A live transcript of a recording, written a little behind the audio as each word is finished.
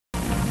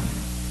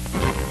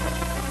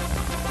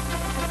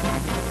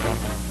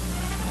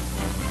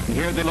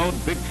here they load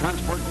big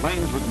transport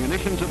planes with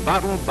munitions of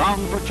battle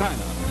bound for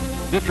China.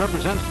 This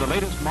represents the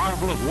latest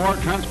marvel of war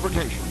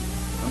transportation.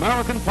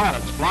 American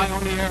pilots flying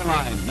on the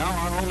airline, now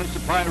our only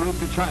supply route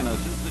to China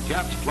since the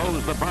Japs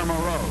closed the Burma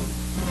Road.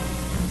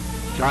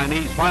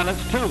 Chinese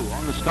pilots, too,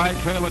 on the sky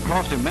trail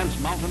across immense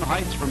mountain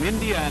heights from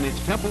India and its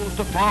temples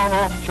to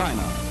far-off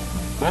China.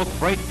 Both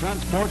freight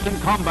transports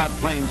and combat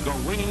planes go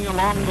winging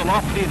along the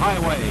lofty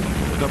highway,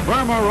 the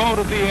Burma Road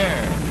of the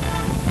air.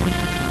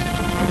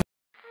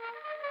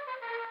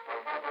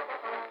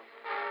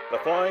 The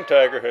Flying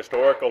Tiger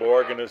Historical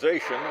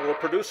Organization will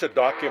produce a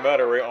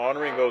documentary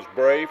honoring those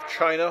brave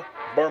China,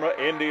 Burma,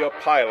 India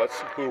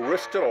pilots who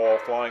risked it all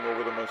flying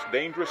over the most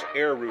dangerous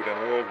air route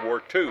in World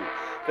War II,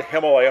 the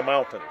Himalaya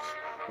Mountains,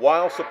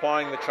 while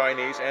supplying the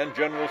Chinese and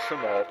General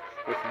Chennault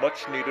with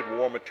much-needed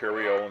war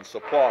material and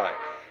supply.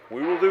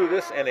 We will do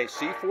this in a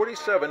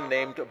C-47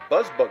 named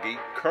Buzz Buggy,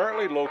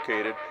 currently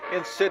located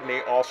in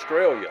Sydney,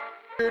 Australia.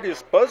 Here it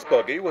is Buzz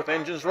Buggy with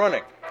engines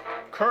running.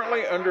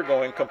 Currently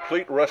undergoing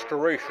complete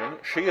restoration,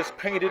 she is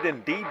painted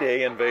in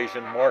D-Day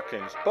invasion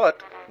markings,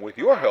 but with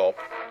your help,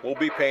 will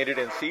be painted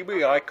in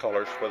CBI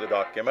colors for the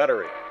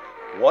documentary.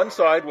 One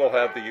side will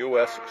have the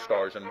U.S.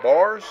 stars and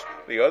bars,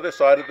 the other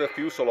side of the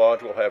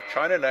fuselage will have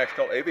China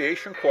National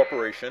Aviation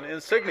Corporation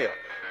insignia,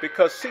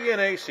 because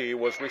CNAC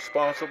was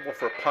responsible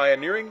for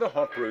pioneering the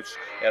hump routes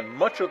and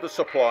much of the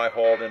supply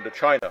hauled into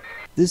China.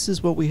 This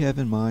is what we have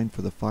in mind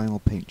for the final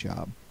paint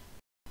job.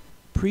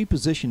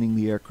 Pre-positioning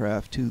the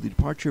aircraft to the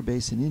departure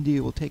base in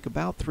India will take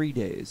about 3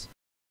 days.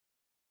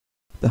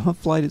 The hump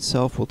flight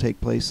itself will take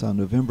place on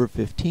November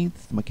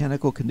 15th, the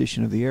mechanical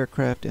condition of the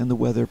aircraft and the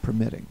weather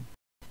permitting.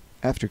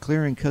 After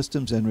clearing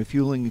customs and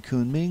refueling in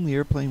Kunming, the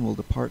airplane will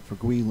depart for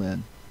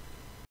Guilin.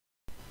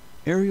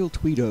 Ariel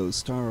Tweto,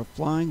 star of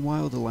Flying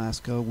Wild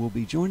Alaska, will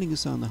be joining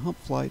us on the hump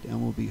flight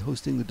and will be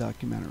hosting the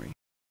documentary.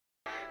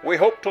 We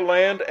hope to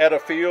land at a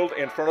field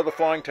in front of the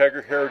Flying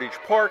Tiger Heritage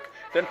Park,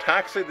 then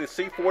taxi the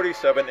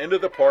C-47 into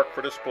the park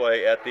for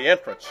display at the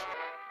entrance.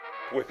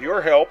 With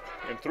your help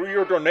and through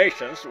your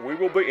donations, we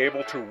will be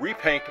able to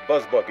repaint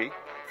Buzz Buggy,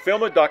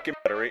 film a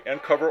documentary,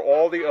 and cover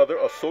all the other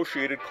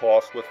associated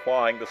costs with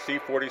flying the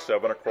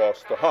C-47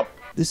 across the hump.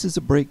 This is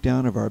a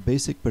breakdown of our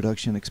basic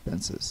production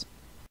expenses.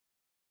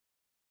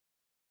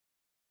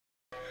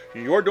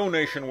 Your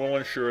donation will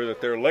ensure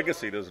that their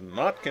legacy does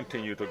not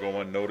continue to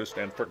go unnoticed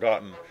and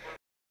forgotten.